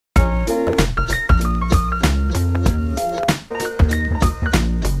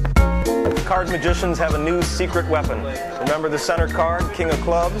card magicians have a new secret weapon. Remember the center card, King of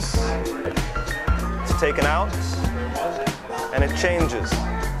Clubs? It's taken out, and it changes.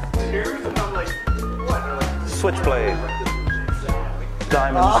 Switchblade.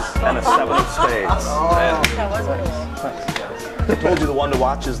 Diamonds and a 7 of spades. I told you the one to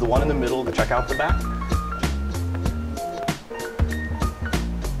watch is the one in the middle. To check out the back.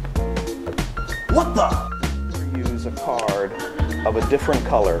 What the? Use a card of a different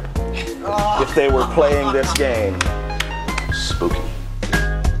color if they were playing this game. Spooky.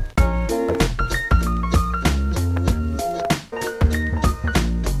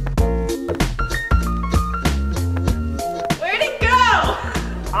 Where'd it go?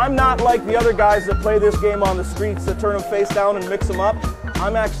 I'm not like the other guys that play this game on the streets that turn them face down and mix them up.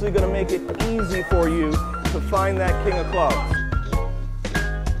 I'm actually going to make it easy for you to find that King of Clubs.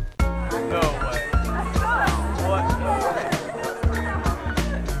 No way. What? No way.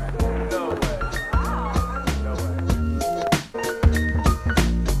 No way.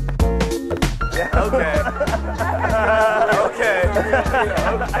 Yeah. Okay.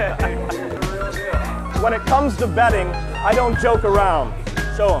 Okay. When it comes to betting, I don't joke around.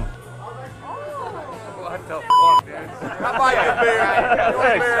 Show them. What the fuck, dude? I might get bigger.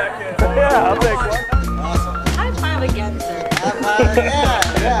 Thanks. Yeah, I'll take one. Awesome. High five again, sir. Yeah,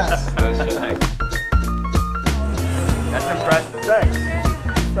 yes. That's impressive. Thanks.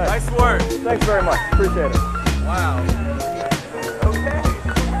 Nice work. Thanks very much. Appreciate it. Wow. Okay.